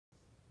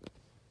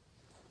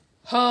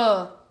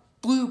Ha!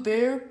 Blue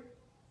Bear,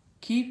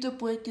 keep the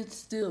blanket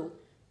still.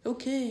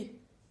 Okay.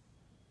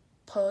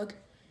 Pug.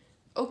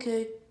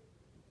 Okay.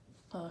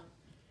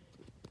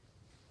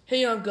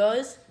 Hey on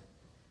guys.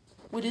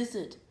 What is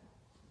it?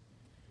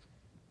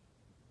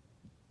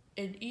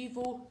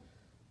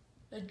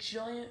 A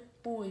giant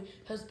boy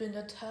has been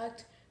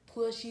attacked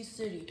Plushy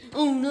City.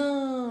 Oh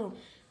no!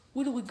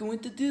 What are we going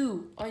to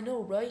do? I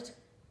know, right?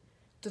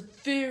 The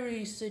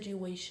fairy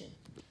situation.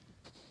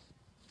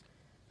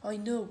 I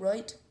know,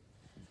 right?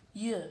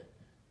 Yeah.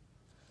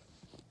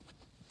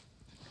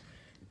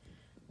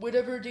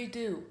 Whatever they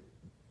do,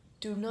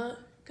 do not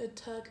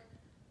attack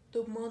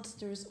the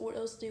monsters or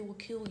else they will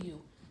kill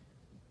you.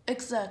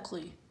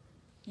 Exactly.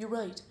 You're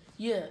right.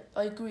 Yeah,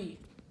 I agree.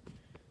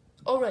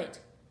 Alright.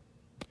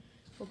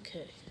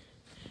 Okay.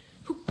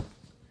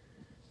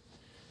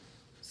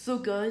 So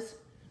guys,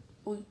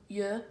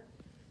 yeah,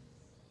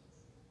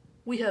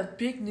 we have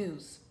big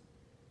news.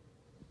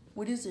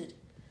 What is it?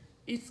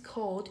 It's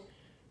called,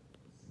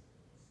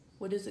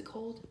 what is it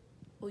called?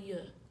 Oh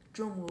yeah,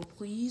 drumroll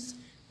please.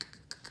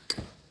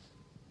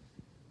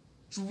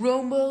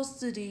 Drumroll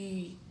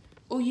City.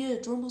 Oh yeah,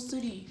 Drumroll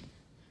City.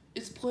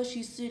 It's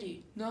Plushy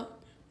City, not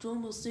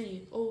Drumroll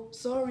City. Oh,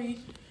 sorry.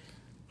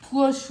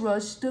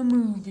 PlushRush the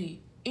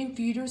movie. In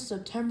theaters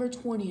September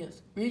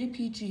 20th. Rated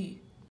PG.